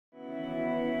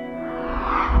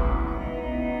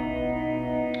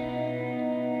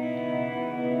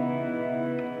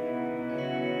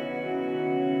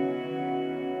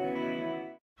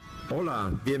Hola,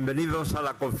 bienvenidos a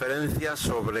la conferencia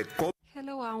sobre cómo...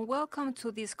 Hello and welcome to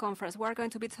this conference. We're going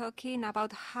to be talking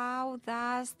about how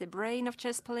does the brain of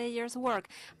chess players work.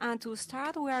 And to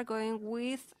start, we are going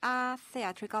with a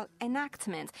theatrical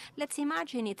enactment. Let's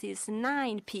imagine it is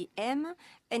 9 p.m.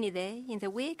 any day in the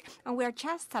week, and we are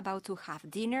just about to have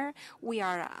dinner. We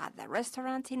are at the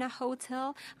restaurant in a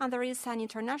hotel, and there is an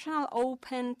international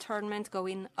open tournament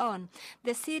going on.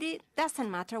 The city doesn't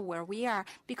matter where we are,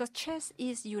 because chess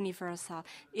is universal.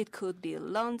 It could be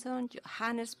London,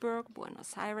 Johannesburg,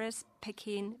 Buenos Aires,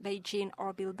 Peking, Beijing,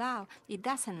 or Bilbao. It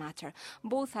doesn't matter.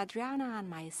 Both Adriana and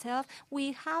myself,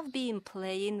 we have been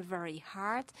playing very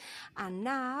hard, and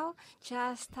now,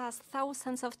 just as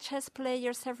thousands of chess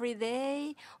players every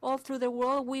day, all through the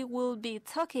world, we will be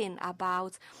talking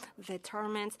about the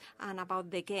tournaments and about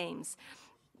the games.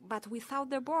 But without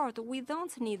the board, we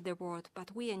don't need the board,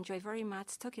 but we enjoy very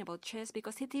much talking about chess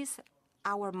because it is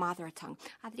our mother tongue.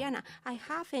 Adriana, I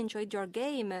have enjoyed your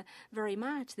game very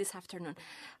much this afternoon.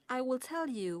 I will tell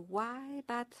you why,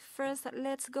 but first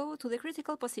let's go to the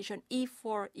critical position.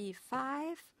 E4,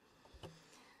 E5,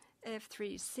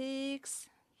 F3, 6,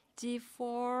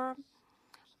 G4,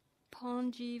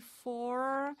 pawn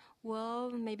G4.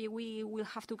 Well, maybe we will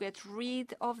have to get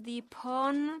rid of the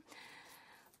pawn.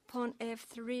 Pawn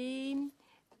F3,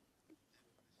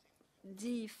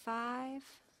 D5,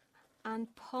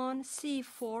 and pawn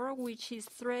C4, which is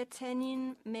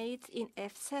threatening mate in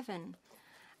F7.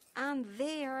 And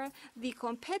there, the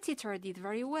competitor did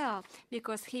very well,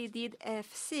 because he did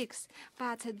F6.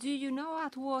 But do you know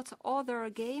at what other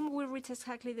game we reach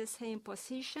exactly the same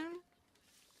position?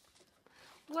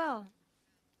 Well,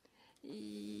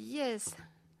 yes,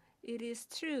 it is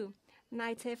true.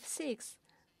 Knight F6.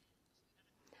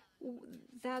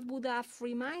 That would have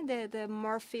reminded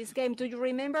Murphy's game. Do you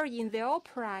remember in the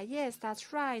opera? Yes,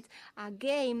 that's right. A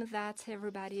game that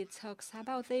everybody talks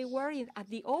about. They were at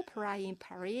the opera in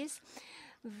Paris.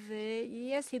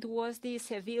 Yes, it was the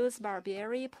Seville's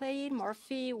Barbieri playing.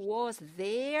 Murphy was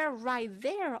there, right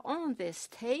there on the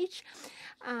stage.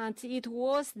 And it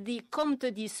was the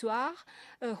Comte d'Issoire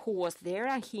who was there,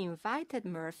 and he invited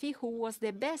Murphy, who was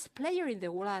the best player in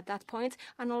the world at that point,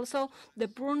 and also the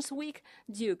Brunswick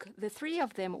Duke. The three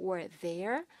of them were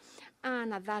there.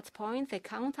 And at that point, the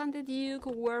Count and the Duke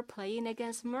were playing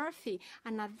against Murphy.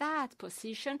 And at that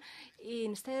position,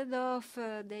 instead of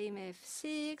Dame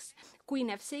F6, Queen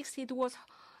F6,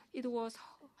 it was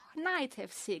Knight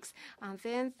F6. And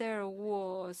then there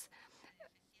was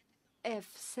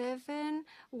F7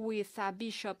 with a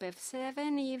Bishop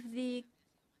F7.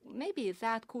 Maybe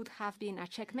that could have been a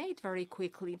checkmate very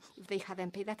quickly if they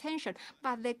hadn't paid attention.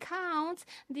 But the Count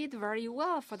did very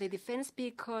well for the defense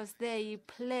because they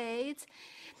played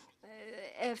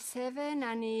F7,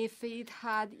 and if it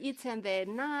had eaten the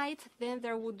knight, then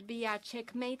there would be a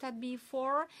checkmate at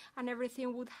B4, and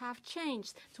everything would have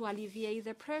changed to alleviate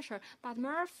the pressure. But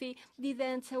Murphy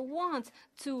didn't want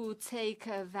to take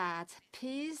that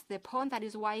piece, the pawn. That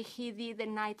is why he did the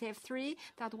knight F3.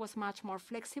 That was much more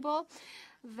flexible.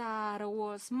 That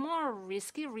was more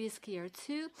riskier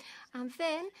too. And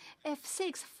then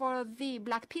F6 for the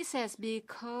black pieces,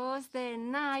 because the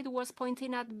knight was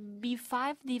pointing at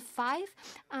B5, D5.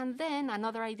 And then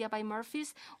another idea by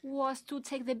Murphy's was to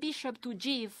take the bishop to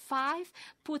G5,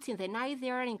 putting the knight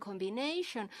there in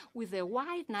combination with the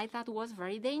white knight. That was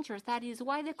very dangerous. That is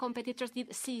why the competitors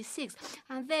did C6.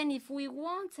 And then if we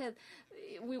wanted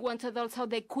also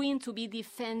the queen to be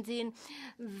defending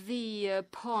the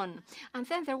pawn. And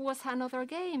then there was another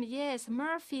game. Yes,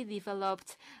 Murphy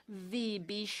developed the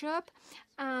bishop,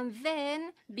 and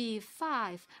then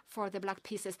B5 for the black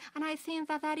pieces. And I think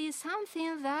that is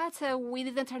something that we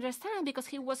didn't understand, because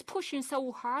he was pushing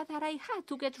so hard that I had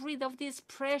to get rid of this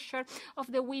pressure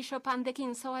of the bishop and the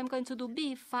king. So I'm going to do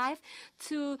B5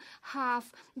 to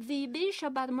have the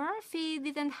bishop, but Murphy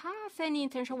didn't have any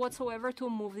intention whatsoever to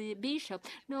move the bishop.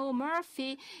 No,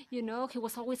 Murphy, he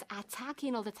was always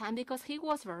attacking all the time because he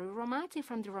was very romantic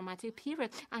from the romantic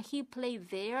period. And he played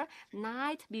there,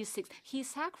 knight B6. He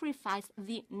sacrificed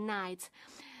the knight.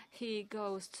 He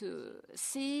goes to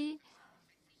C,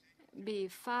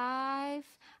 B5,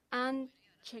 and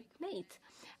checkmate.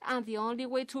 And the only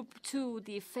way to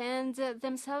defend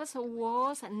themselves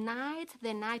was knight,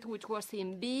 the knight which was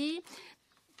in B,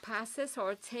 passes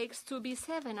or takes to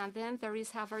b7, and then there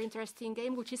is a very interesting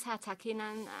game which is attack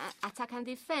and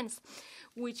defense,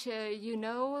 which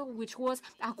which was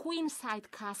a queenside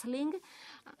castling,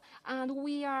 and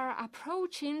we are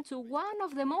approaching to one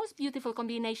of the most beautiful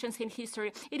combinations in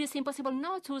history. It is impossible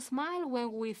not to smile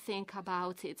when we think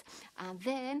about it. And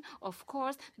then, of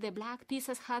course, the black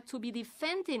pieces had to be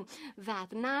defending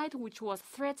that knight, which was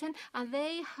threatened, and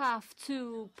they have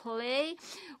to play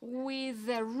with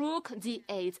the rook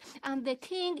d8. And the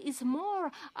king is more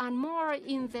and more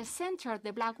in the center,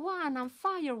 the black one, and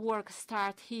fireworks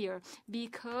start here,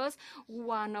 because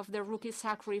one of the rook is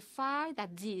sacrificed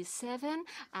at d7,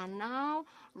 and now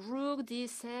rook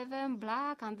d7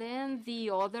 black, and then the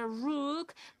other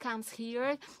rook comes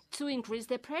here to increase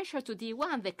the pressure to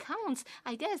d1. The counts,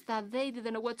 I guess that they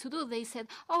didn't know what to do. They said,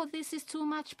 oh, this is too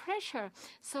much pressure,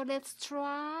 so let's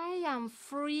try and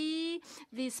free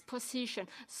this position.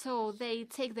 So they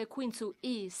take the queen to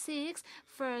e6.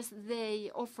 First they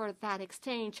offer that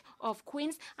exchange of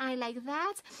queens, and like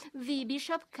that the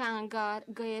bishop can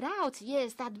get out.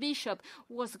 Yes, that bishop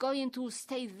was going to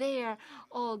stay there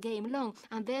all game long,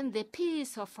 and then the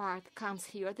piece of art comes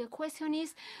here. The question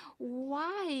is,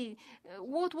 why?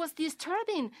 What was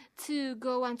disturbing to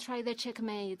go and try the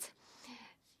checkmate?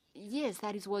 Yes,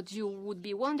 that is what you would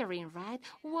be wondering, right?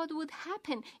 What would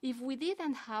happen if we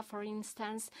didn't have, for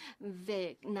instance,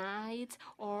 the knight,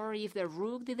 or if the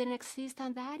rook didn't exist?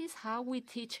 And that is how we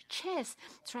teach chess,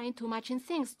 trying to imagine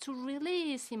things, to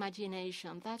release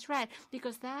imagination. That's right,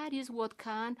 because that is what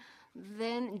can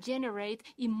then generate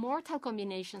immortal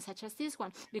combinations such as this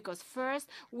one. Because first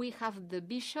we have the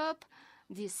bishop,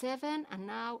 d7, and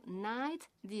now knight,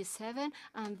 d7,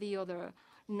 and the other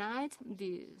knight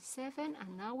d7,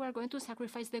 and now we're going to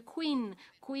sacrifice the queen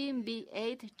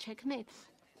b8, checkmate.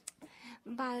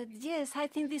 But yes, I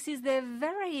think this is the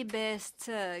very best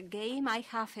game I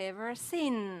have ever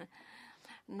seen.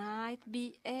 Knight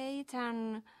b8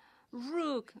 and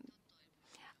rook,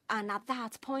 and at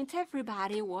that point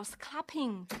everybody was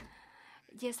clapping.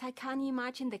 Yes, I can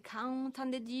imagine the Count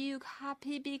and the Duke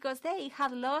happy because they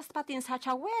had lost, but in such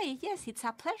a way. Yes, it's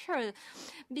a pleasure,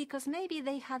 because maybe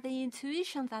they had the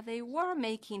intuition that they were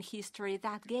making history.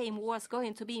 That game was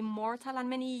going to be immortal, and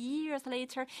many years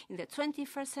later, in the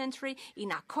 21st century,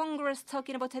 in a congress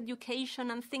talking about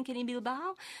education and thinking in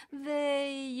Bilbao,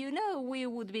 we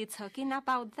would be talking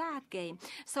about that game.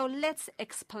 So let's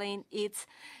explain it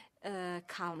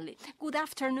calmly. Good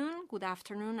afternoon,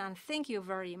 and thank you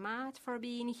very much for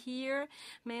being here.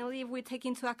 Mainly if we take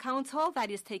into account all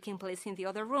that is taking place in the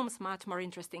other rooms, much more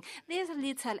interesting. This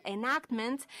little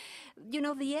enactment,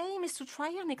 the aim is to try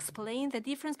and explain the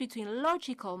difference between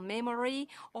logical memory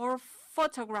or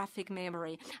photographic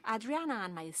memory. Adriana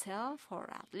and myself, or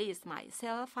at least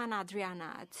myself and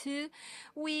Adriana too,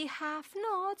 we have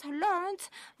not learned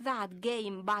that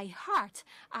game by heart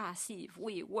as if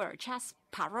we were just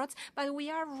parrots, but we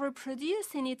are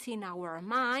reproducing it in our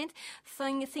mind,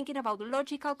 thinking about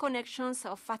logical connections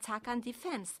of attack and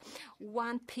defense.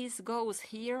 One piece goes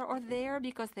here or there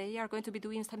because they are going to be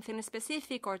doing something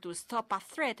specific, or to stop a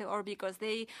threat, or because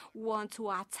they want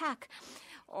to attack.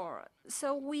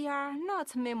 So we are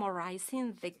not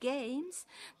memorizing the game,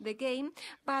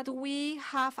 but we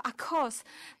have a cause.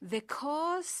 The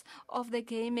cause of the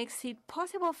game makes it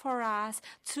possible for us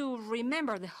to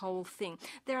remember the whole thing.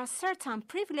 There are certain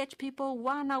privileged people,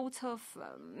 one out of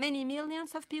many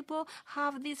millions of people,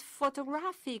 have this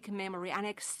photographic memory, an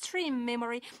extreme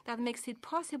memory that makes it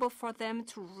possible for them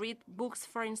to read books,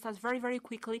 for instance, very, very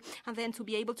quickly, and then to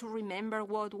be able to remember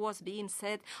what was being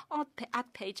said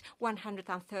at page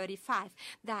 135.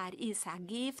 That is a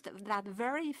gift that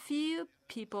very few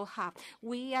people have.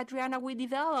 Adriana, we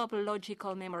develop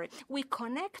logical memory. We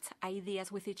connect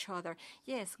ideas with each other.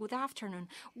 Yes, good afternoon.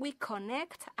 We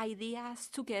connect ideas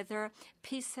together,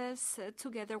 pieces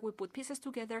together. We put pieces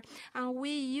together, and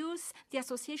we use the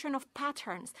association of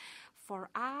patterns. For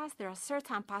us, there are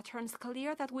certain patterns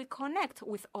clear that we connect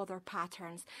with other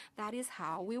patterns. That is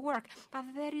how we work. But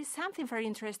there is something very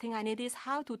interesting, and it is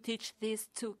how to teach this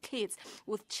to kids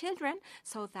with children,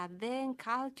 so that they can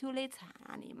calculate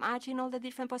and imagine all the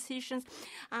different positions.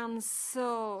 And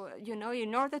so,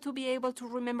 in order to be able to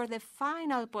remember the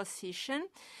final position,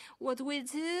 what we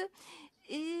do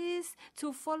is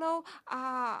to follow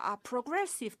a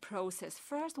progressive process.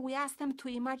 First, we ask them to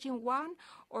imagine one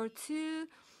or two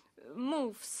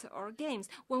moves or games.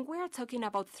 When we are talking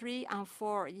about 3- and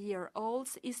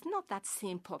 4-year-olds, it's not that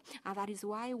simple. And that is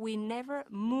why we never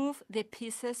move the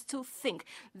pieces to think.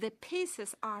 The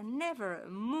pieces are never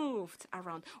moved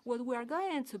around. What we are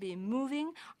going to be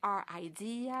moving are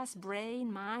ideas,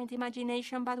 brain, mind,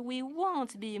 imagination, but we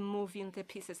won't be moving the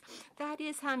pieces. That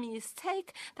is a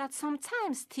mistake that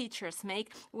sometimes teachers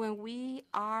make when we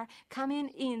are coming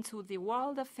into the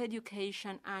world of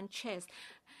education and chess.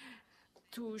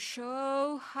 To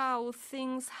show how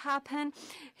things happen,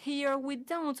 here we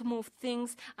don't move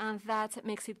things, and that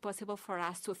makes it possible for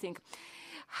us to think.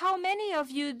 How many of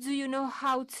you do you know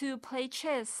how to play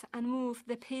chess and move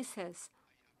the pieces?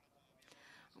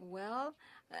 Well,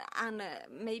 and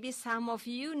maybe some of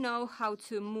you know how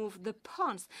to move the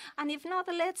pawns. And if not,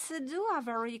 let's do a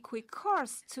very quick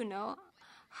course to know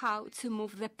how to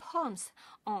move the pawns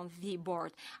on the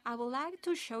board. I would like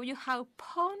to show you how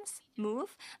pawns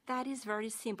move. That is very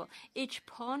simple. Each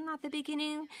pawn at the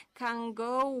beginning can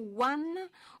go 1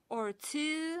 or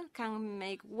 2, can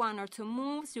make 1 or 2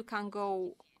 moves. You can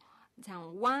go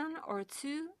down 1 or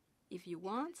 2 if you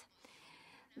want.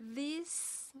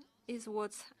 This is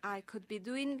what I could be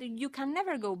doing. You can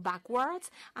never go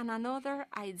backwards. And another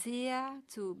idea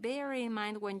to bear in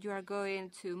mind when you are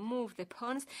going to move the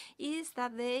pawns is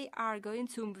that they are going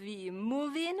to be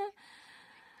moving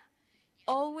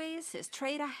always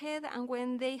straight ahead, and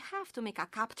when they have to make a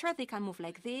capture, they can move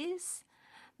like this.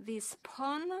 This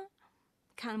pawn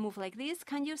can move like this.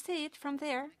 Can you see it from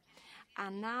there?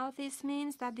 And now this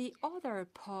means that the other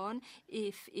pawn,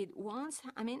 if it wants,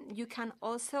 you can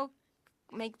also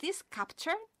make this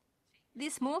capture,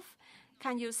 this move.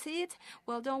 Can you see it?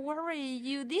 Well, don't worry,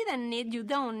 you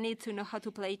don't need to know how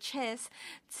to play chess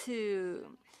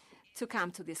to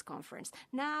come to this conference.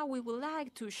 Now we would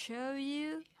like to show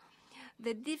you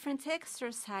the different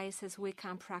exercises we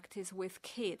can practice with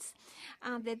kids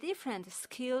and the different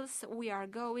skills we are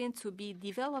going to be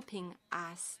developing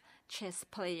as chess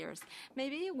players.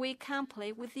 Maybe we can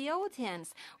play with the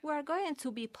audience. We are going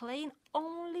to be playing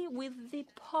only with the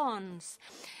pawns.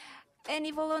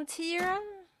 Any volunteer?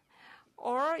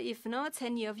 Or if not,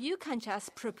 any of you can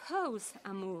just propose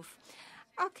a move.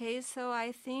 Okay, so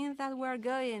I think that we're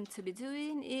going to be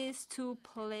doing is to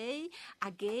play a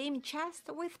game just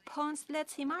with pawns.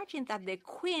 Let's imagine that the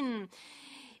queen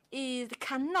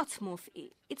cannot move.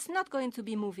 It's not going to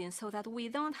be moving, so that we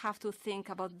don't have to think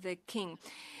about the king.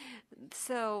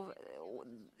 So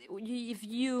if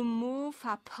you move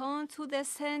a pawn to the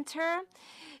center,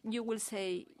 you will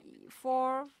say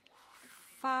 4,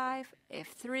 5,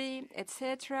 F3,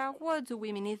 etc. What do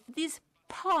we mean? If this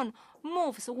pawn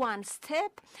moves 1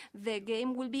 step, the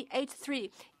game will be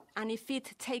H3. And if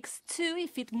it takes 2,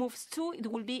 if it moves 2, it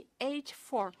will be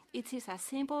H4. It is as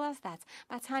simple as that.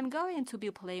 But I'm going to be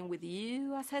playing with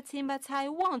you as a team, but I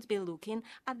won't be looking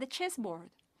at the chessboard.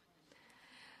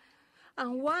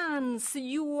 And once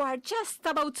you are just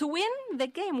about to win, the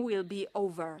game will be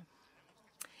over.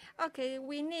 Okay,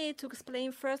 we need to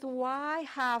explain first why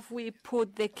have we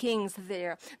put the kings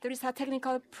there. There is a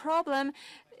technical problem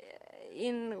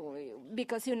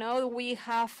because, we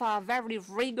have a very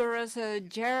rigorous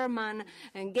German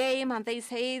game, and they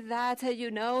say that,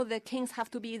 the kings have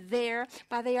to be there,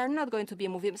 but they are not going to be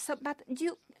moving. So, but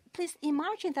please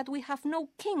imagine that we have no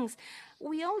kings.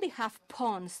 We only have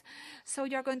pawns. So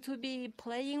you're going to be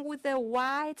playing with the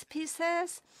white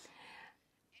pieces.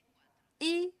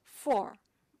 E4.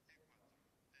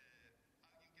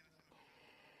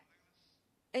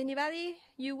 Anybody?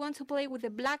 You want to play with the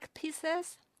black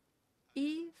pieces?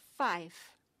 E5.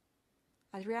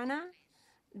 Adriana?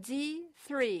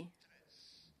 D3.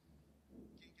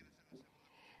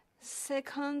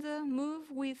 Second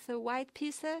move with the white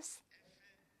pieces.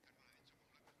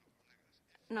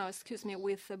 No, excuse me,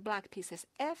 with the black pieces.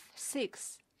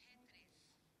 F6.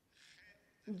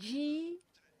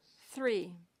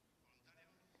 G3.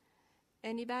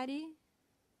 Anybody?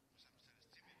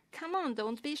 Come on,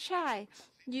 don't be shy.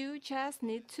 You just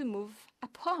need to move a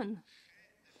pawn.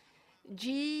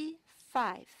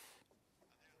 G5.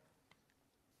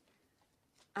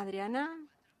 Adriana,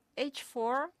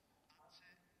 H4.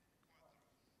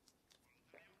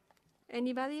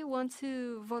 Anybody want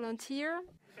to volunteer?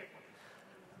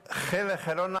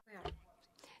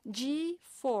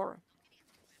 G4.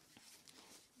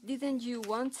 Didn't you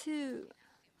want to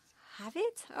have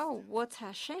it? Oh, what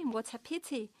a shame, what a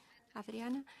pity.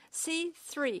 Adriana,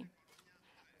 C3.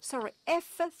 Sorry,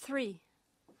 F3.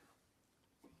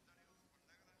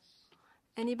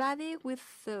 Anybody with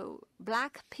the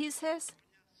black pieces?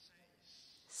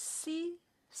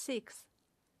 C6.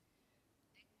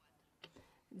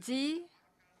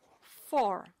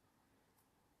 D4.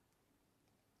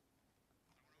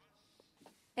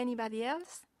 Anybody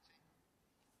else?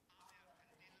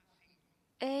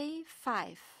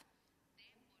 A5.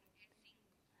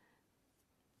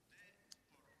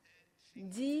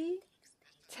 D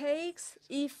takes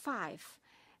E5.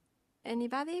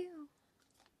 Anybody?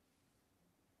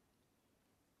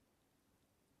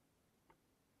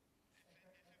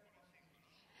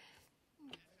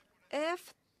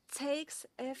 F takes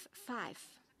F5.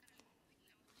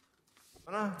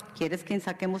 ¿Quieres que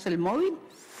saquemos el móvil?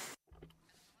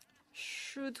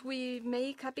 Should we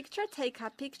make a picture? Take a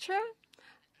picture?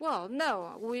 Well,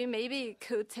 no, we maybe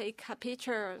could take a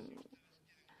picture.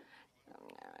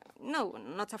 No,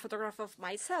 not a photograph of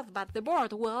myself, but the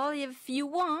board. Well, if you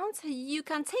want, you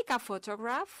can take a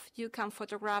photograph. You can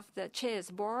photograph the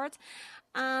chess board,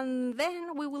 and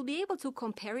then we will be able to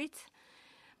compare it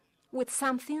with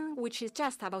something which is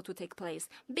just about to take place.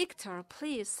 Victor,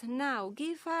 please now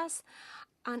give us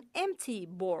an empty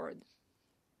board.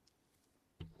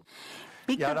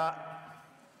 Y ahora,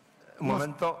 un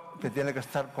momento, que tiene que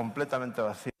estar completamente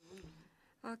vacío.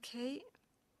 Okay.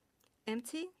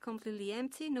 Empty, completely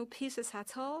empty, no pieces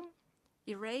at all.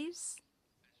 Erase.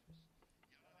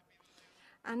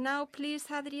 And now, please,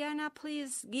 Adriana,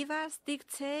 please give us,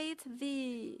 dictate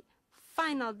the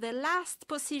last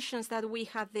positions that we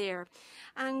have there.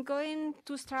 I'm going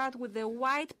to start with the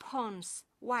white pawns.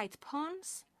 White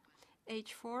pawns,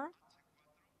 H4,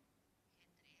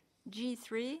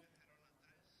 G3,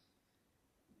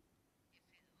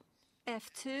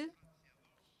 F2,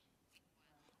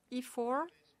 E4,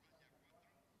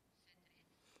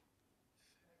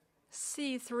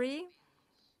 C3,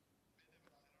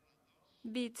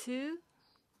 B2,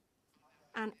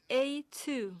 and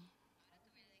A2.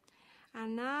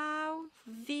 And now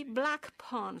the black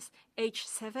pawns,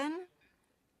 H7,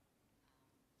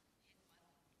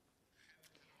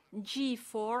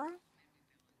 G4.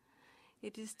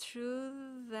 It is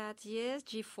true that, yes,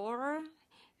 G4,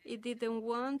 it didn't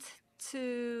want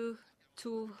to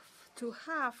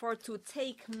have or to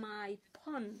take my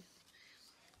pawn.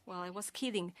 Well, I was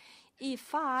kidding.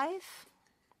 E5.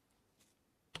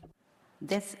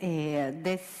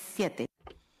 D7.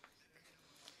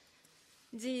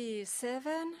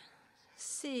 D7,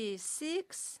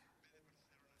 C6,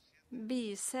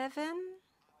 B7,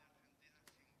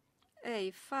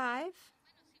 A5.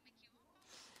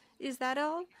 Is that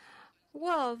all?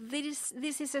 Well, this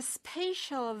is a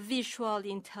spatial visual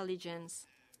intelligence.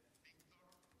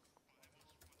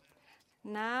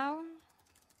 Now,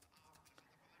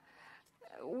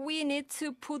 we need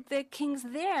to put the kings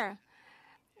there.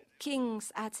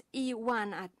 Kings at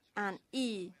E1 and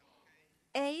E8,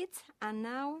 and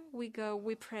now we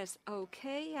press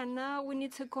OK, and now we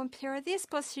need to compare this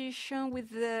position with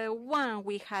the one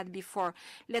we had before.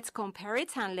 Let's compare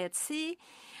it and let's see.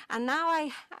 And now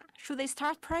should I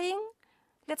start praying?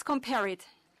 Let's compare it.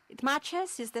 It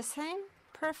matches, it's the same,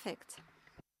 perfect.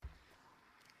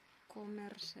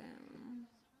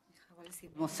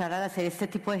 Mostrar al hacer este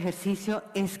tipo de ejercicio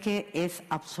es que es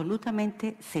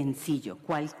absolutamente sencillo.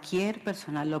 Cualquier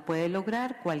persona lo puede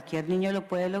lograr, cualquier niño lo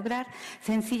puede lograr,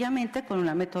 sencillamente con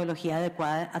una metodología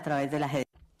adecuada a través del ajedrez.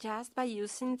 Just by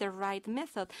using the right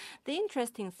method. The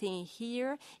interesting thing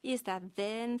here is that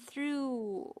then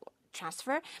through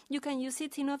transfer, you can use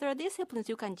it in other disciplines.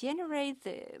 You can generate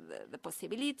the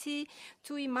possibility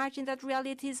to imagine that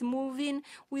reality is moving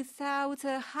without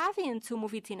having to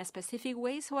move it in a specific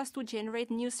way so as to generate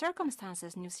new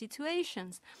circumstances, new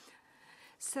situations.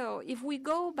 So if we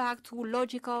go back to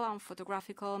logical and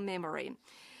photographical memory,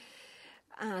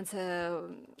 and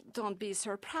don't be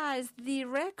surprised, the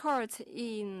record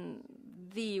in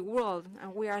the world,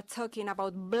 and we are talking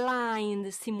about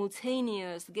blind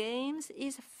simultaneous games,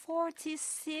 is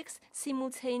 46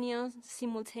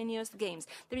 simultaneous games.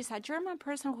 There is a German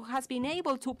person who has been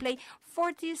able to play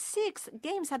 46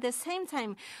 games at the same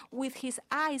time with his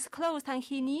eyes closed, and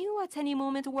he knew at any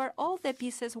moment where all the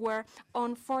pieces were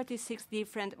on 46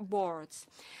 different boards.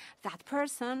 That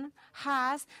person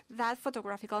has that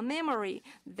photographical memory,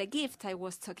 the gift I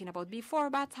was talking about before.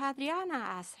 But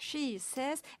Adriana, as she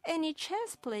says, any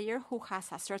chess player who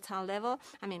has a certain level,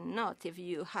 I mean, not if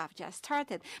you have just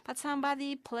started, but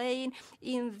somebody playing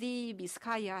in the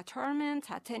Vizcaya tournament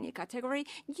at any category,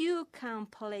 you can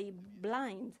play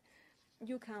blind.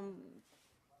 You can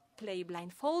play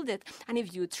blindfolded. And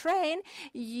if you train,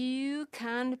 you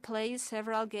can play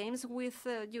several games with,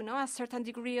 a certain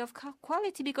degree of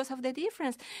quality because of the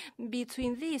difference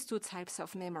between these two types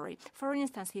of memory. For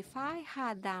instance, if I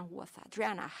had done what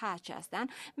Adriana had just done,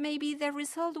 maybe the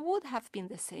result would have been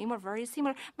the same or very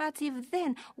similar. But if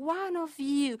then one of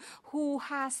you who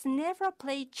has never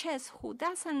played chess, who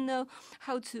doesn't know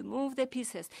how to move the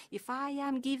pieces, if I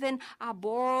am given a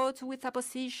board with a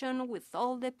position with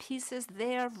all the pieces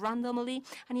there randomly,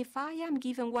 and if I am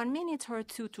given 1 minute or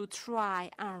two to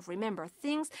try and remember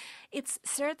things, it's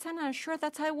certain and sure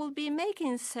that I will be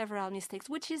making several mistakes,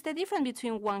 which is the difference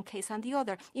between one case and the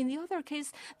other. In the other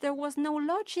case, there was no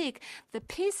logic. The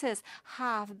pieces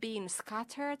have been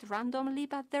scattered randomly,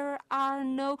 but there are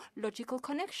no logical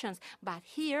connections. But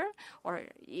here, or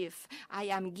if I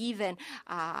am given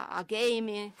a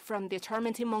game from the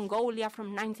tournament in Mongolia from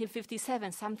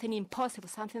 1957, something impossible,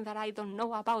 something that I don't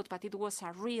know about, but it was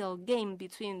a real game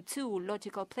between two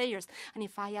logical players, and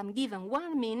if I am given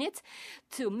 1 minute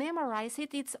to memorize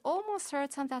it, it's almost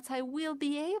certain that I will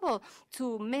be able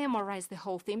to memorize the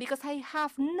whole thing because I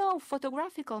have no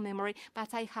photographical memory,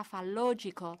 but I have a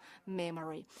logical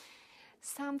memory.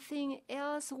 Something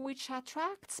else which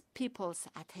attracts people's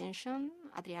attention,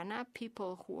 Adriana,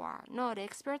 people who are not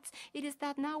experts, it is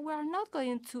that now we are not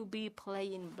going to be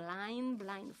playing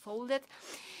blindfolded,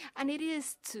 and it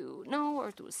is to know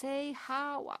or to say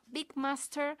how a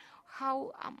master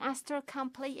can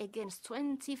play against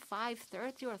 25,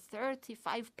 30 or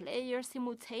 35 players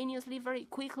simultaneously very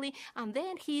quickly, and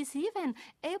then he is even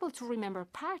able to remember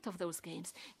part of those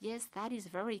games. Yes, that is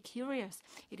very curious.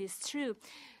 It is true.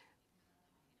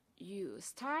 You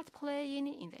start playing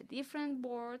in the different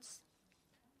boards,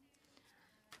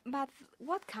 but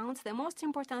what counts, the most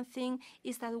important thing,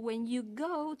 is that when you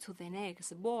go to the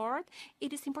next board,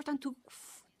 it is important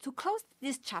to close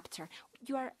this chapter.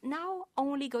 You are now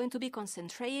only going to be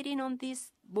concentrating on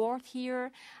this board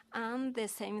here and the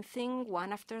same thing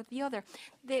one after the other.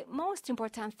 The most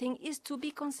important thing is to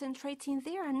be concentrating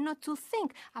there and not to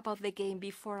think about the game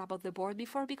before, about the board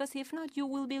before, because if not, you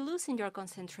will be losing your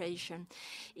concentration.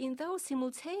 In those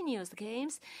simultaneous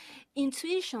games,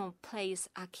 intuition plays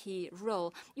a key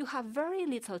role. You have very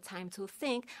little time to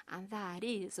think, and that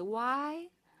is why,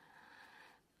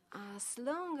 as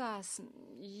long as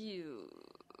you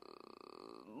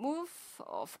move,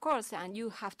 of course, and you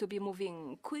have to be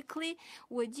moving quickly,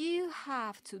 what you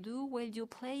have to do while you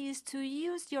play is to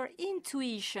use your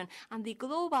intuition and the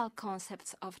global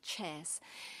concepts of chess.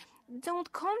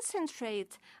 Don't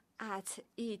concentrate at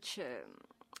each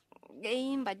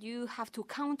game, but you have to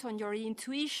count on your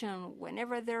intuition.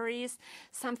 Whenever there is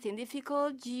something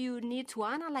difficult, you need to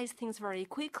analyze things very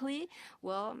quickly,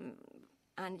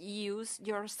 and use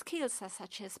your skills as a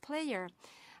chess player.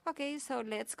 Okay, so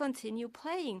let's continue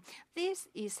playing. This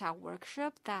is a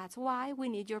workshop, that's why we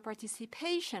need your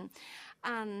participation.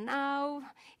 And now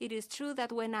it is true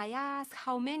that when I asked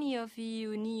how many of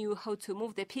you knew how to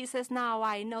move the pieces, now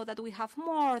I know that we have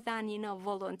more than enough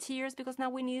volunteers, because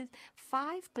now we need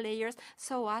 5 players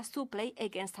so as to play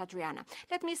against Adriana.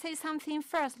 Let me say something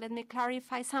first. Let me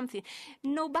clarify something.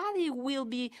 Nobody will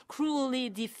be cruelly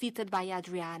defeated by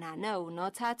Adriana. No,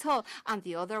 not at all. And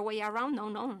the other way around,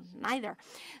 no, neither.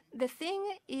 The thing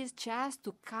is just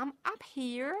to come up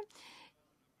here,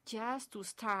 just to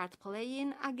start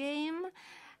playing a game,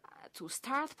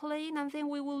 and then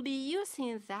we will be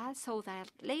using that so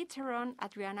that later on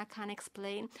Adriana can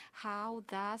explain how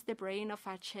does the brain of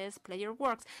a chess player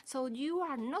works. So you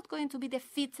are not going to be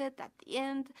defeated at the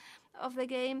end of the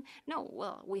game. No,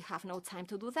 well, we have no time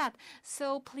to do that.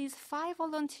 So please, 5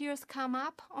 volunteers come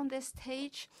up on the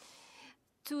stage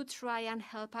to try and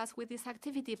help us with this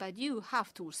activity, but you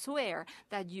have to swear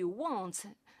that you won't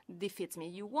defeat me.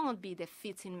 You won't be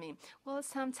defeating me. Well,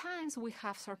 sometimes we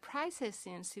have surprises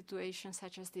in situations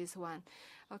such as this one.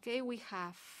 Okay, we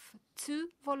have 2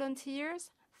 volunteers.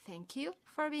 Thank you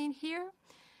for being here.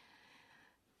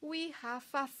 We have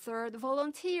a 3rd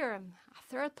volunteer,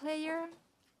 a 3rd player.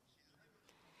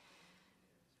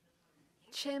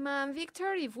 Chema and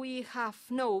Victor, if we have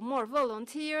no more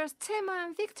volunteers, Chema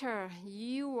and Victor,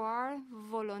 you are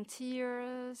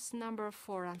volunteers number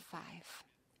 4 and 5.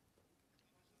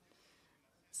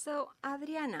 So,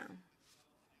 Adriana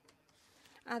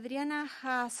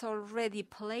has already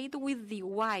played with the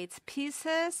white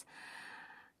pieces.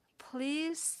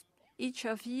 Please, each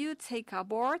of you take a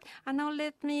board. And now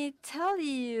let me tell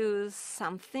you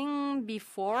something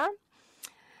before.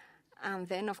 And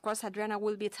then, of course, Adriana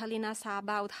will be telling us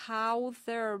about how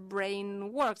their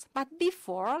brain works. But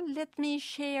before, let me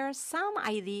share some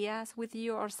ideas with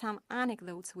you or some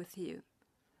anecdotes with you.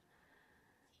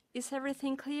 Is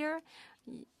everything clear?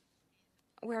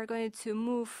 We are going to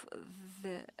move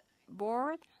the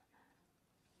board.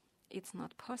 It's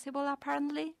not possible,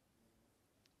 apparently.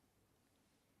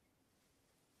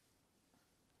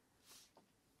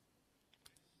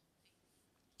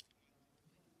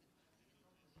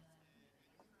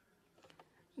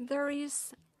 There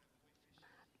is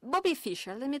Bobby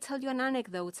Fischer. Let me tell you an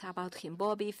anecdote about him.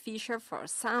 Bobby Fischer, for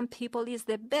some people, is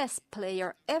the best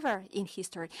player ever in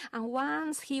history. And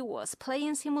once he was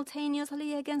playing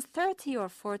simultaneously against 30 or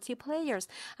 40 players.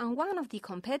 And one of the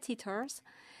competitors,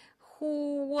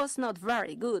 who was not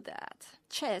very good at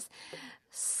chess,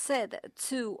 said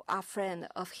to a friend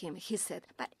of him, he said,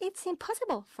 but it's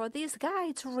impossible for this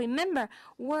guy to remember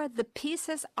where the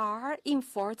pieces are in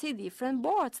 40 different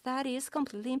boards. That is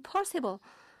completely impossible.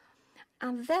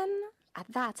 And then, at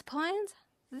that point,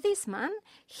 this man,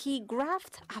 he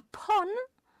grabbed a pawn,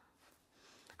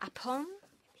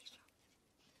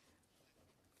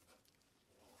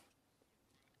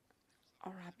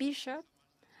 or a bishop,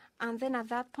 and then at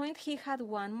that point, he had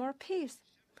one more piece.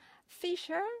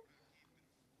 Fischer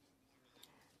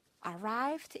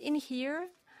arrived in here.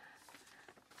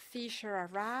 Fischer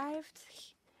arrived.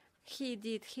 He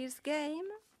did his game.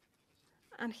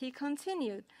 And he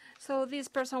continued. So this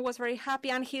person was very happy,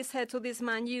 and he said to this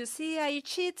man, you see, I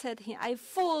cheated him. I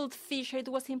fooled Fischer. It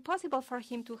was impossible for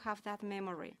him to have that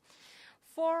memory.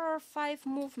 4 or 5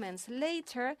 movements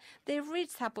later, they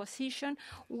reached a position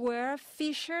where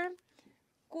Fischer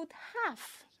could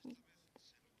have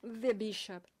the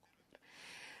bishop.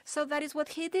 So that is what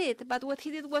he did. But what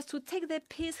he did was to take the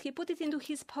piece, he put it into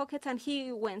his pocket, and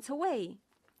he went away.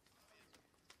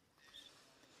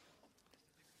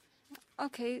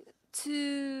 Okay,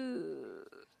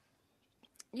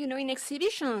 in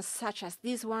exhibitions such as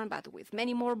this one, but with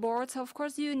many more boards, of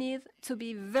course, you need to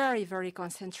be very, very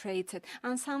concentrated.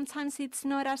 And sometimes it's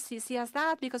not as easy as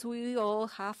that, because we all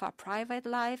have a private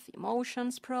life,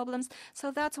 emotions, problems.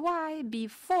 So that's why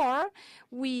before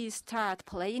we start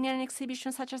playing in an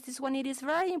exhibition such as this one, it is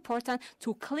very important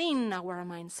to clean our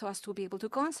minds so as to be able to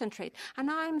concentrate. And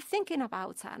I'm thinking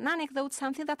about an anecdote,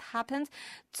 something that happened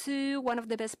to one of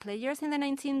the best players in the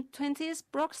 1920s,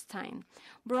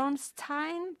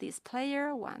 Bronstein, this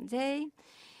player, one day,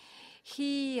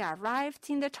 he arrived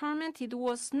in the tournament. It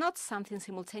was not something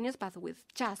simultaneous, but with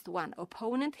just one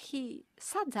opponent. He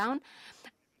sat down,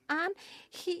 and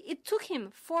it took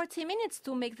him 40 minutes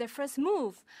to make the first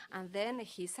move, and then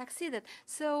he succeeded.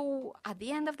 So at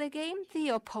the end of the game, the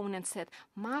opponent said,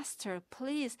 Master,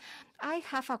 please, I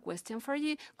have a question for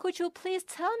you. Could you please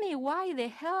tell me why the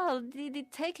hell did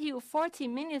it take you 40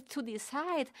 minutes to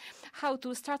decide how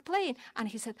to start playing? And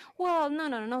he said, well,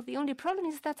 no. The only problem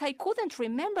is that I couldn't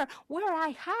remember where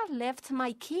I had left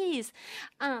my keys,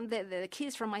 and the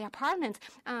keys from my apartment.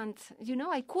 And,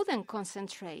 I couldn't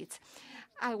concentrate.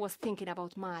 I was thinking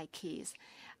about my keys.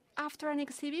 After an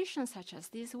exhibition such as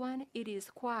this one, it is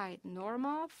quite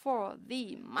normal for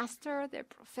the master, the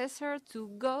professor, to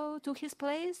go to his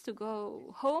place, to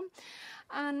go home,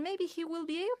 and maybe he will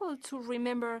be able to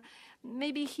remember.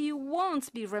 Maybe he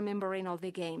won't be remembering all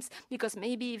the games, because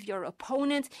maybe if your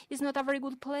opponent is not a very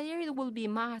good player, it will be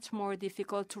much more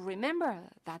difficult to remember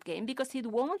that game, because it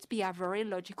won't be a very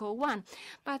logical one.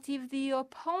 But if the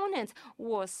opponent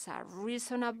was a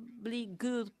reasonably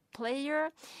good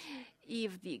player,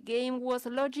 if the game was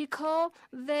logical,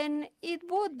 then it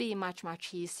would be much,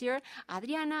 much easier.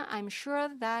 Adriana, I'm sure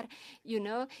that,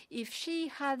 if she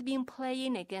had been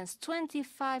playing against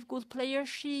 25 good players,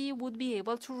 she would be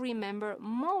able to remember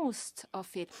most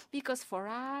of it. Because for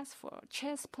us, for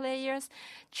chess players,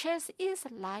 chess is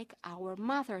like our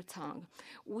mother tongue.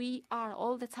 We are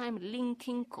all the time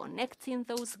linking, connecting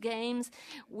those games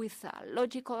with a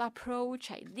logical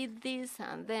approach. I did this,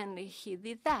 and then he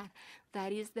did that.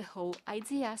 That is the whole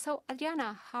idea. So,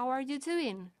 Adriana, how are you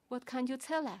doing? What can you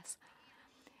tell us?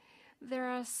 There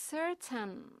are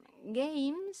certain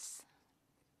games.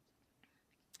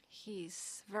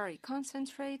 He's very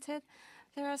concentrated.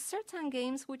 There are certain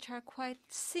games which are quite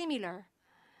similar.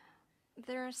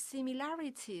 There are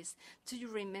similarities. Do you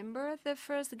remember the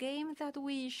first game that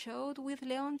we showed with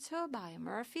Leontxo by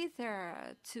Murphy? There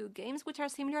are 2 games which are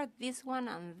similar, this one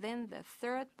and then the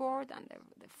 3rd board and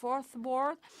the 4th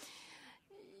board.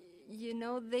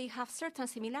 They have certain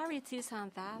similarities,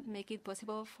 and that make it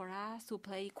possible for us to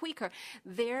play quicker.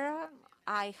 There,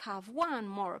 I have one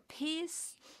more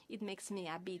piece. It makes me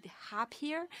a bit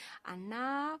happier. And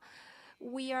now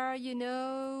we are, you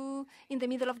know, in the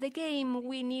middle of the game.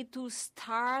 We need to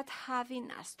start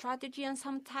having a strategy and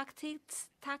some tactics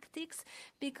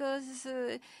because,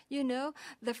 you know,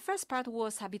 the first part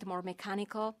was a bit more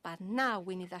mechanical, but now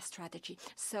we need a strategy.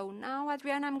 So now,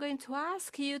 Adriana, I'm going to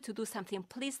ask you to do something.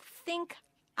 Please think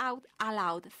out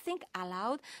aloud. Think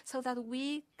aloud so that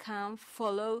we can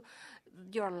follow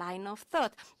your line of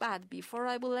thought. But before,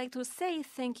 I would like to say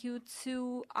thank you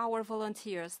to our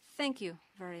volunteers. Thank you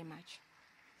very much.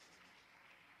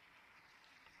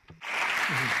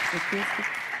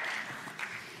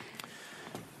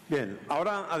 Bien,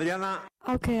 ahora Adriana.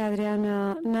 Okay,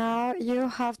 Adriana, now you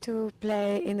have to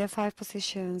play in the 5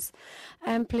 positions.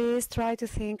 And please try to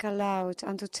think aloud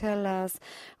and to tell us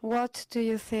what do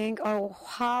you think or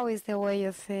how is the way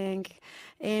you think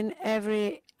in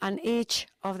every and each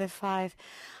of the 5.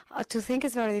 To think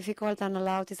is very difficult and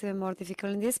aloud is even more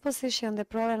difficult. In this position, the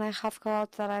problem I have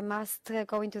got that I must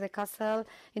go into the castle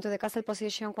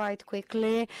position quite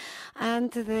quickly.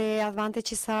 And the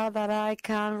advantages are that I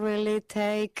can really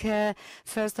take,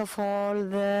 first of all,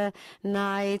 the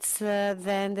knights,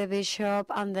 then the bishop,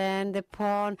 and then the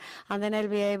pawn, and then I'll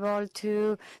be able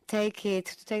to take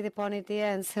the pawn at the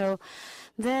end. So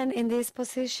then in this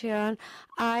position,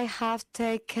 I have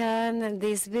taken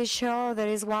this bishop. There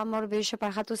is one more bishop. I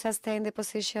had to sustain the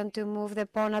position to move the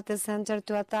pawn at the center,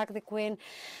 to attack the queen,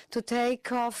 to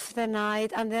take off the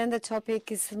knight. And then the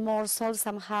topic is more solved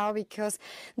somehow because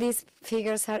these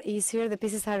figures are easier, the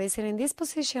pieces are easier. In this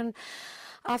position,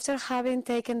 after having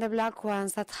taken the black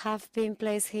ones that have been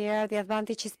placed here, the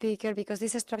advantage is bigger because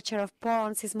this structure of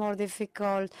pawns is more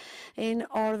difficult in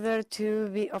order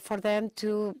for them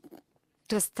to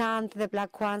stand the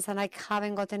black ones, and I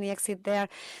haven't got any exit there.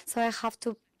 So I have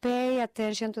to pay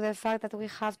attention to the fact that we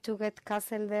have to get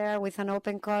castle there with an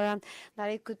open column,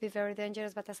 that it could be very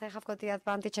dangerous, but as I have got the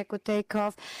advantage, I could take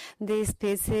off these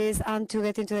pieces and to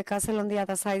get into the castle on the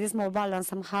other side is more balanced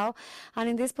somehow. And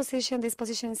in this position is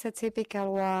a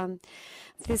typical one.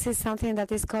 This is something that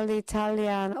is called the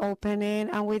Italian opening,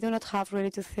 and we do not have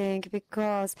really to think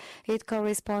because it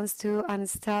corresponds to a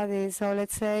study. So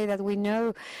let's say that we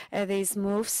know these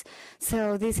moves.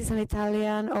 So this is an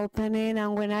Italian opening,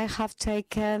 and when I have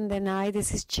taken the knight,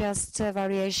 this is just a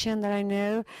variation that I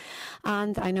know,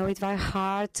 and I know it by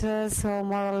heart. So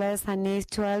more or less I need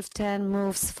 12, 10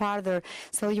 moves farther.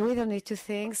 So we don't need to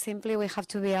think, simply we have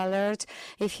to be alert.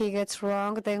 If he gets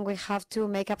wrong, then we have to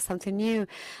make up something new.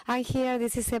 And here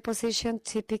this is a position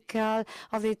typical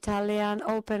of the Italian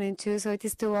opening too, so it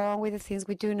is to go on with the things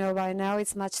we do know by now.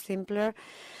 It's much simpler.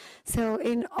 So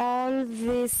in all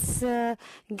these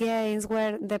games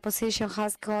where the position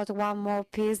has got one more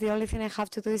piece, the only thing I have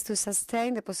to do is to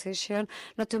sustain the position,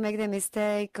 not to make the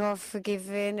mistake of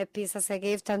giving a piece as a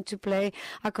gift and to play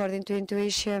according to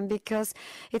intuition, because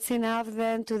it's enough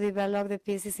then to develop the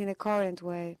pieces in a current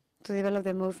way, to develop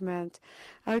the movement.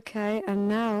 Okay, and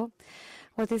now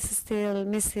what is still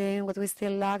missing, what we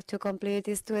still lack to complete,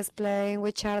 is to explain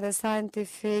which are the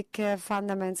scientific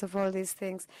fundamentals of all these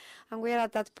things. And we are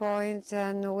at that point,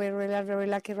 and we really are very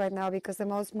lucky right now because the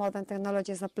most modern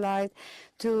technology is applied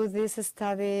to this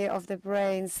study of the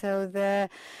brain. So the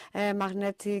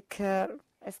magnetic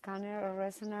scanner or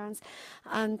resonance,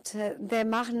 and the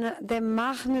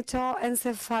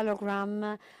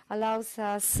magnetoencephalogram allows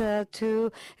us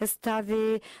to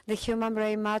study the human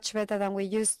brain much better than we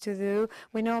used to do.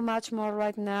 We know much more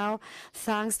right now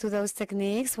thanks to those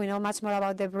techniques. We know much more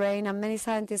about the brain, and many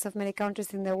scientists of many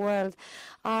countries in the world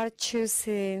are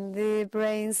choosing the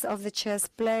brains of the chess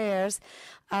players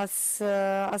as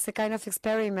a kind of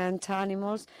experiment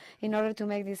animals in order to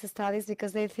make these studies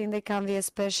because they think they can be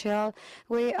special.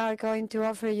 We are going to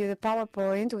offer you the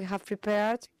PowerPoint we have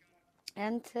prepared,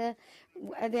 and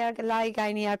they are like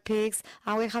guinea pigs,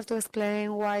 and we have to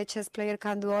explain why a chess player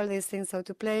can do all these things. So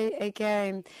to play a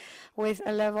game with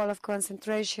a level of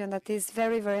concentration that is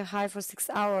very, very high for 6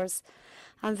 hours.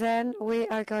 And then we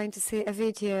are going to see a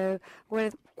video where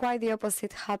quite the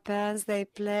opposite happens. They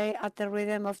play at the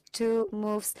rhythm of 2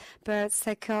 moves per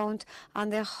second,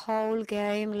 and the whole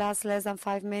game lasts less than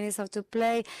 5 minutes. So to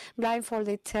play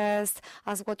blindfolded test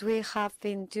as what we have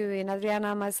been doing,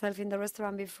 Adriana and myself in the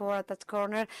restaurant before at that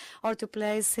corner, or to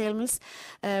play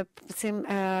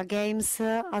games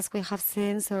as we have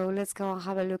seen. So let's go and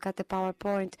have a look at the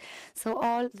PowerPoint. So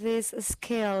all these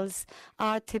skills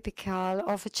are typical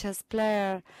of a chess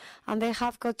player, and they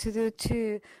have got to do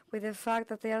too with the fact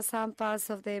that there are some parts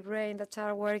of their brain that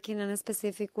are working in a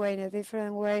specific way, in a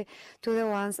different way to the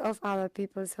ones of other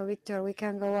people. So Victor, we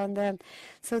can go on then.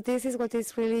 So this is what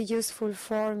is really useful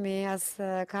for me as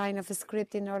a kind of a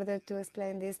script in order to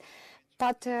explain this.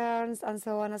 patterns and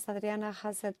so on, as Adriana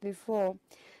has said before.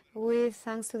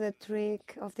 Thanks to the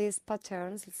trick of these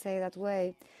patterns, let's say that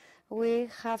way, we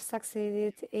have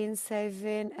succeeded in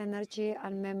saving energy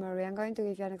and memory. I'm going to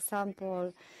give you an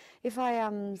example. If I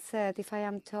am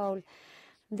told,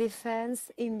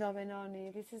 defense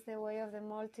Indovenoni, this is the way of the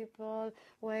multiple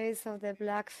ways of the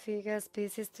black figures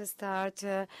pieces to start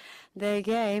the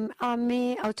game. And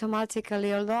me,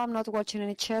 automatically, although I'm not watching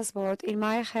any chessboard, in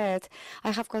my head,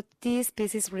 I have got these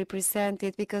pieces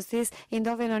represented because this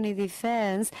Indovenoni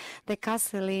defense, the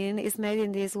castling, is made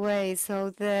in this way.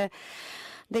 So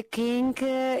the king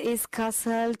is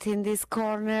castled in this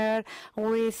corner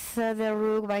with the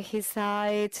rook by his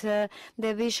side, the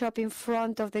bishop in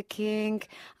front of the king,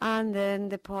 and then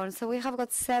the pawn. So we have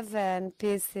got 7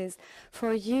 pieces.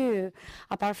 For you,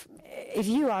 if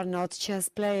you are not chess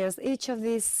players, each of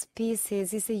these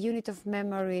pieces is a unit of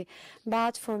memory.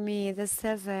 But for me, the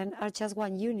 7 are just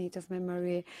one unit of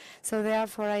memory. So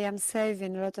therefore, I am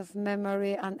saving a lot of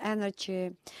memory and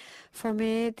energy. For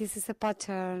me, this is a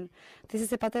pattern. This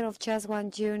is a pattern of just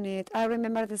one unit. I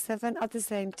remember the 7 at the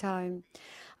same time.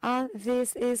 And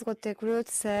this is what de Groot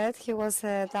said. He was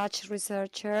a Dutch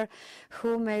researcher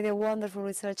who made a wonderful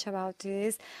research about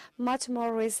this. Much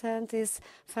more recent is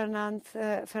Fernando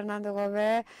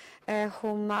Gobet,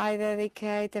 whom I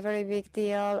dedicate a very big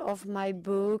deal of my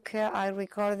book. I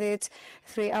recorded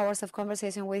 3 hours of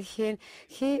conversation with him.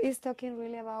 He is talking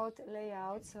really about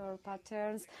layouts or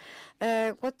patterns.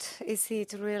 What is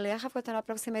it really? I have got an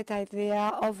approximate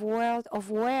idea of where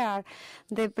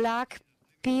the black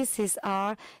pieces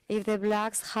are if the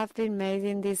blacks have been made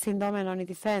in this Indovenoni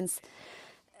defense.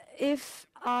 If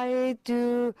I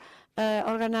do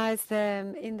organize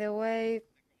them in the way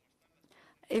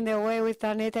we've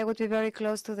done it, I would be very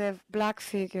close to the black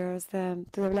figures, to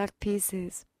the black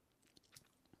pieces.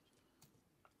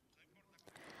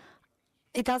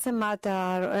 It doesn't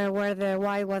matter where the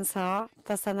white ones are,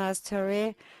 that's another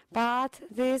story, but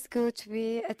this could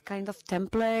be a kind of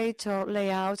template or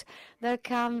layout. There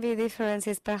can be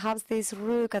differences. Perhaps this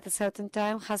rook at a certain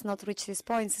time has not reached this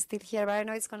point, it's still here, but I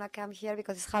know it's going to come here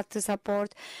because it's hard to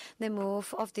support the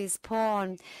move of this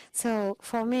pawn. So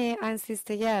for me, I insist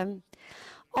again,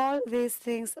 all these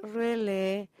things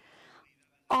really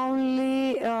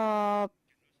only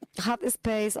have a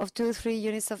space of 2-3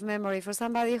 units of memory. For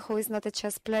somebody who is not a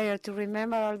chess player, to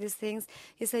remember all these things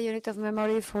is a unit of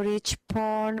memory for each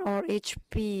pawn or each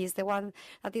piece, the one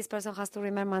that this person has to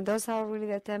remember. And those are really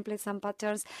the templates and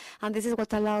patterns, and this is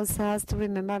what allows us to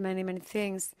remember many, many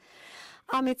things.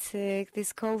 Amit Sikh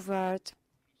discovered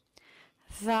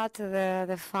that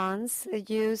the fans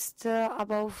used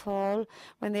above all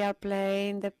when they are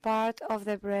playing the part of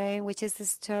the brain which is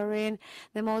storing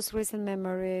the most recent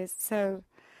memories. So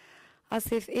as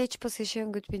if each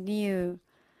position would be new,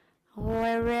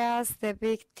 whereas the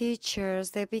big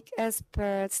teachers, the big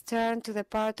experts turn to the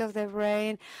part of the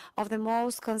brain of the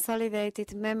most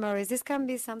consolidated memories. This can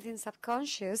be something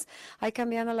subconscious. I can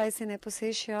be analyzing a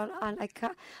position and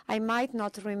I might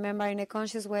not remember in a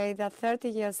conscious way that 30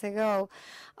 years ago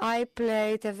I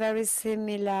played a very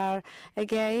similar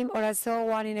game, or I saw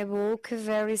one in a book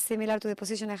very similar to the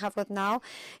position I have got now.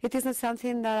 It is not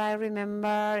something that I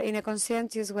remember in a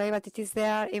conscientious way, but it is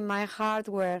there in my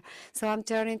hardware. So I'm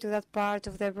turning to that part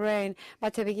of the brain.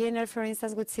 But a beginner, for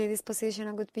instance, would see this position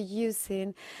and would be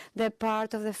using the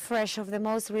part of the fresh, of the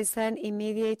most recent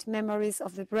immediate memories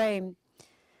of the brain.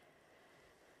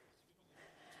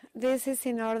 This is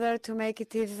in order to make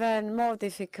it even more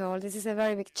difficult. This is a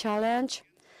very big challenge.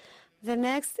 The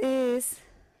next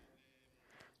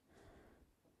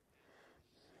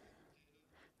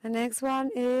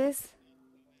one is,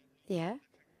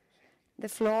 the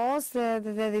flaws,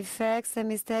 the defects, the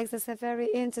mistakes. That's a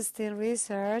very interesting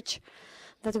research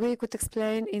that we could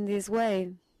explain in this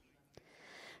way.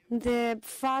 The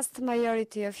vast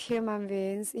majority of human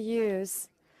beings use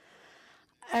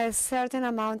a certain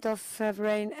amount of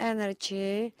brain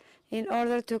energy in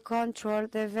order to control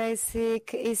the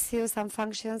basic issues and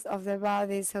functions of the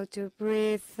body, so to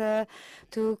breathe,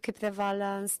 to keep the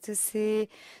balance, to see.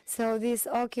 So this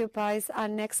occupies a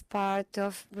next part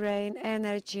of brain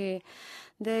energy.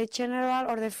 The general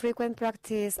or the frequent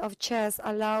practice of chess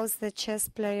allows the chess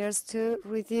players to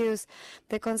reduce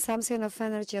the consumption of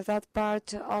energy of that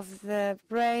part of the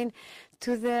brain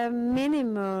to the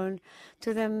minimum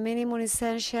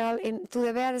essential, to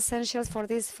the bare essentials for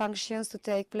these functions to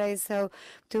take place. So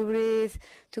to breathe,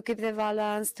 to keep the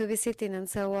balance, to be sitting, and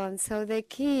so on. So the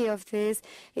key of this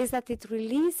is that it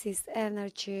releases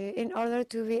energy in order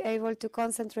to be able to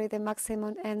concentrate the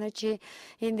maximum energy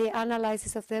in the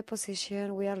analysis of the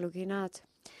position we are looking at.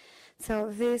 So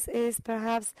this is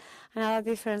perhaps another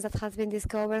difference that has been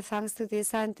discovered thanks to these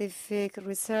scientific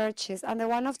researches. And the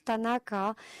one of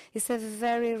Tanaka is a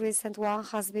very recent one,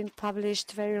 has been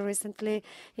published very recently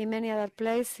in many other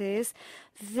places.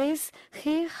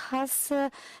 He has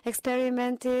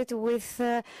experimented with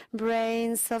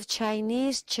brains of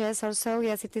Chinese chess also.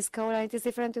 Yes, it is called, and it is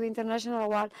different to the international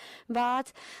one,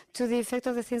 but to the effect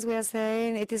of the things we are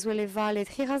saying, it is really valid.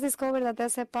 He has discovered that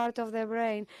there's a part of the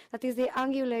brain that is the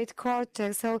ungulate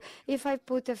cortex. So if I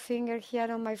put a finger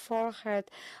here on my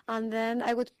forehead and then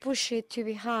I would push it to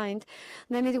behind,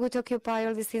 then it would occupy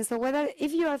all these things. So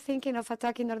if you are thinking of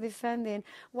attacking or defending,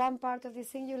 one part of the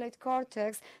ungulate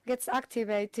cortex gets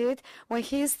activated. When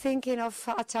he is thinking of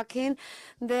attacking,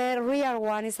 the rear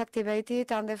one is activated,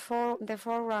 and the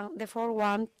fore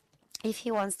one if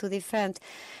he wants to defend.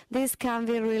 This can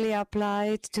be really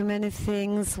applied to many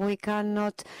things.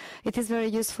 It is very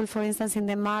useful, for instance, in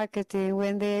the marketing,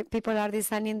 when the people are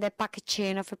designing the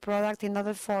packaging of a product in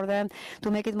order for them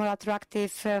to make it more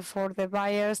attractive for the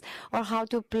buyers, or how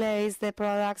to place the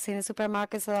products in a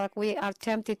supermarket so that we are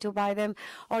tempted to buy them,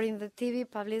 or in the TV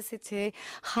publicity,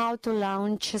 how to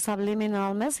launch a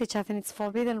subliminal message. I think it's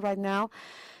forbidden right now.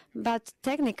 But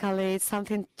technically, it's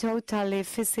something totally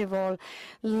feasible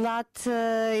that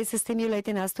is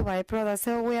stimulating us to buy a product.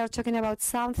 So we are talking about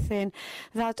something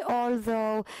that,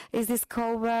 although is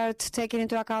discovered, taking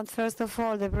into account, first of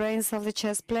all, the brains of the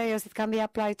chess players, it can be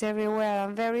applied everywhere.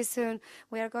 And very soon,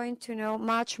 we are going to know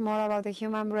much more about the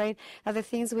human brain than the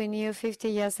things we knew 50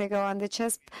 years ago. And the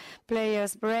chess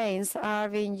players' brains are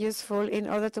being useful in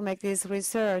order to make this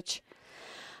research.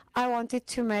 I wanted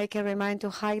to make a reminder to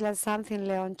highlight something,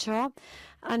 Leontxo,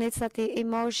 and it's that the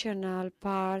emotional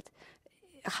part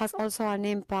has also an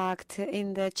impact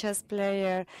in the chess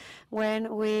player.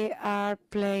 When we are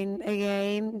playing a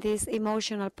game, this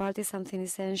emotional part is something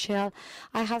essential.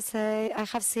 I have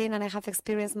seen and I have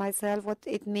experienced myself what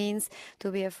it means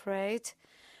to be afraid,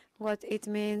 what it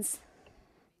means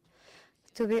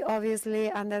to be obviously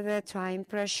under the time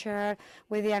pressure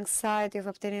with the anxiety of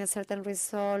obtaining a certain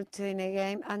result in a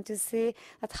game, and to see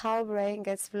that how brain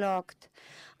gets blocked.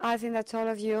 I think that all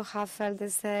of you have felt the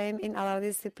same in other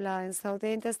disciplines. So the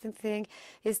interesting thing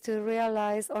is to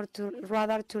realize, or to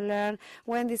learn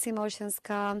when these emotions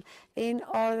come, in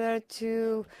order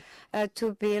to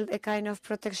build a kind of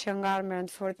protection garment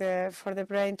for the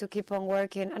brain to keep on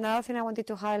working. Another thing I wanted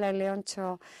to highlight,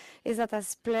 Leontxo, is that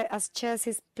as chess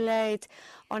is played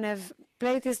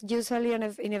is usually in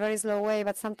a very slow way,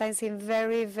 but sometimes in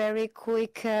very, very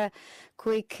quick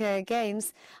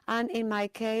games. And in my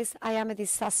case, I am a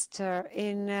disaster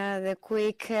in the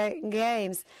quick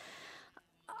games.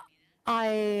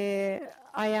 I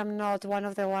am not one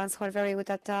of the ones who are very good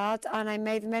at that, and I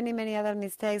made many, many other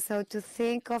mistakes. So to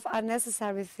think of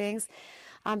unnecessary things,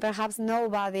 and perhaps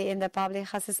nobody in the public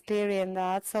has experienced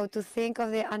that. So to think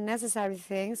of the unnecessary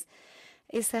things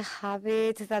is a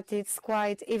habit that it's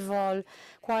quite evil,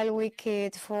 quite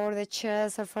wicked for the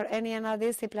chess or for any other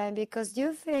discipline, because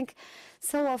you think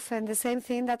so often the same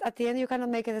thing that at the end you cannot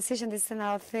make a decision. This is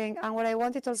another thing. And what I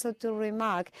wanted also to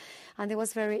remark, and it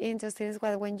was very interesting, is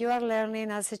that when you are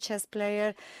learning as a chess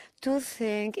player to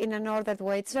think in an ordered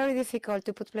way, it's very difficult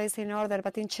to put place in order,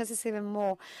 but in chess it's even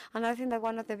more. And I think that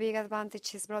one of the big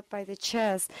advantages brought by the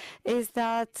chess is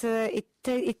that it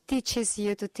teaches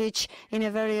you to teach in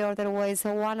a very ordered way.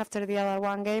 So one after the other,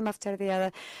 one game after the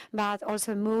other, but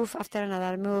also move after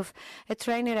another move. A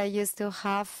trainer I used to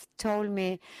have told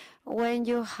me, when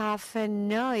you have a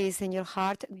noise in your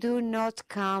heart, do not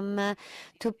come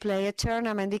to play a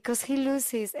tournament, because he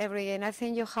loses every game. I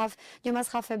think you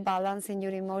must have a balance in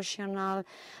your emotional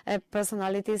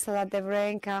personality so that the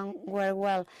brain can work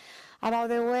well. About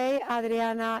the way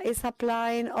Adriana is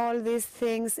applying all these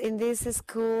things in this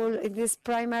school, in this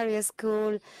primary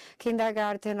school,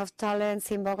 kindergarten of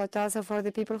talents in Bogota. So for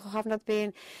the people who have not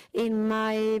been in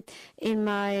my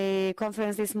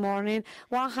conference this morning,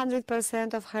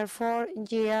 100% of her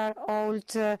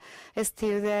 4-year-old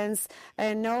students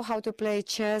know how to play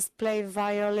chess, play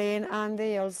violin, and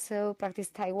they also practice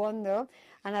taekwondo.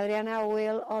 And Adriana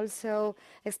will also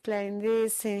explain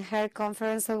this in her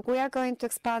conference. So we are going to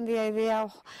expand the idea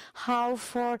of how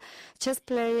for chess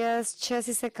players, chess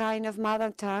is a kind of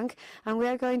mother tongue. And we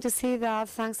are going to see that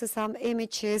thanks to some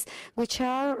images which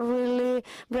are really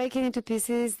breaking into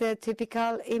pieces the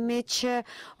typical image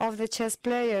of the chess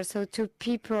player. So to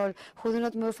people who do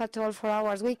not move at all for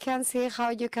hours, we can see how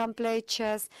you can play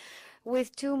chess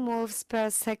with 2 moves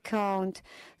per second.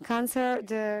 Cancer,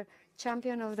 the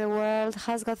champion of the world,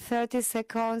 has got 30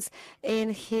 seconds in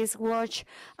his watch,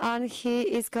 and he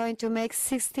is going to make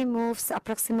 60 moves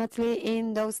approximately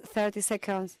in those 30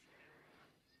 seconds.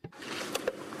 Da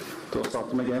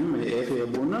starter vi game med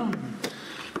E4-bonde.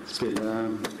 Spiller...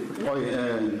 Oi,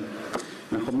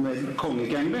 vi kommer med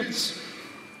kongegambit.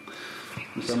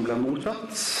 Hvis den blir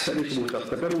mottatt, eller ikke mottatt,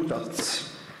 det blir mottatt.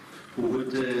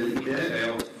 Hovedidé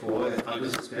er å få et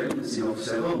aggressivt spill med sine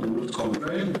offiserer mot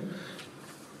kongefløyen.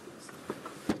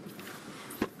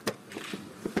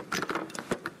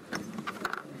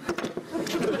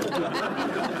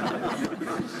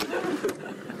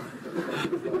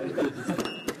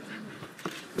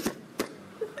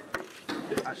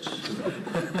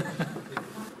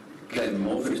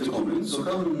 Glemmer å flytte kongen, så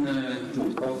kan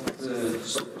motpart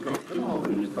stoppe klokken og ha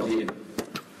vunnet partiet.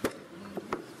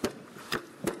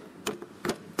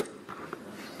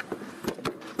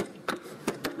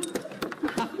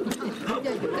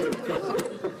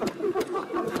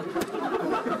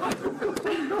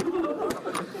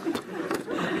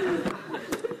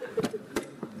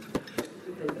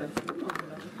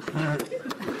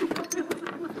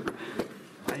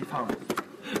 Nei, faen.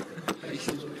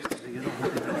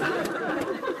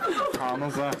 Faen,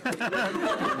 altså.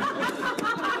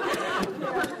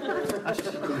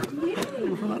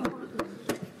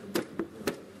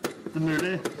 Det er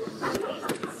mulig.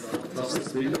 Fantastisk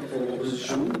spill for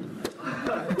opposisjon.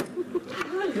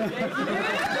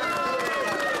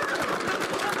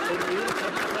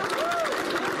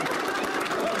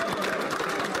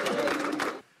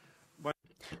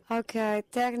 Okay,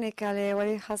 technically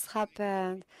what has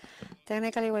happened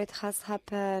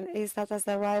is that as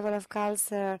the rival of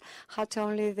Calcer had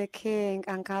only the king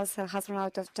and Calcer has run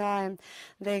out of time,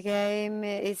 the game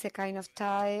is a kind of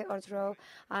tie or draw,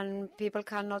 and people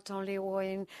cannot only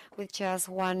win with just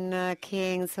one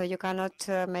king, so you cannot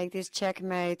make this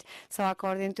checkmate. So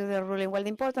according to the ruling, well, the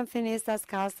important thing is that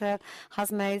Calcer has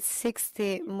made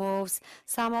 60 moves.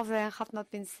 Some of them have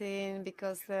not been seen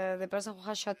because the person who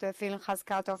has shot the film has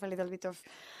cut off a little bit of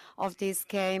this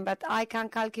game, but I can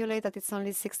calculate that it's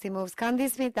only 60 moves. Can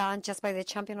this be done just by the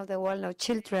champion of the world? No,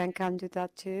 children can do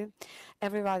that too.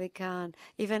 Everybody can,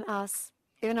 even us,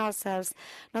 even ourselves,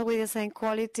 not with the same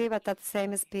quality, but at the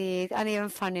same speed, and even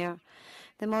funnier.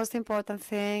 The most important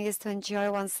thing is to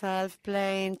enjoy oneself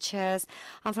playing chess,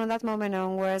 and from that moment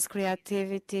onwards,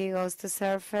 creativity goes to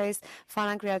surface. Fun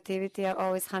and creativity are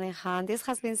always hand in hand. This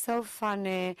has been so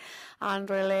funny, and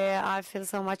really I feel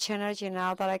so much energy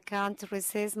now that I can't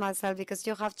resist myself, because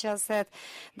you have just said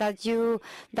that you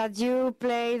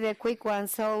play the quick one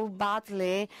so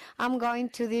badly. I'm going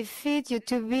to defeat you,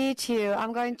 to beat you.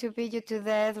 I'm going to beat you to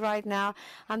death right now,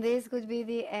 and this could be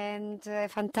the end,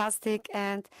 fantastic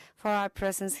end for our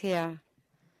presence here.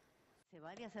 Se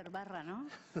vale hacer barra, ¿no?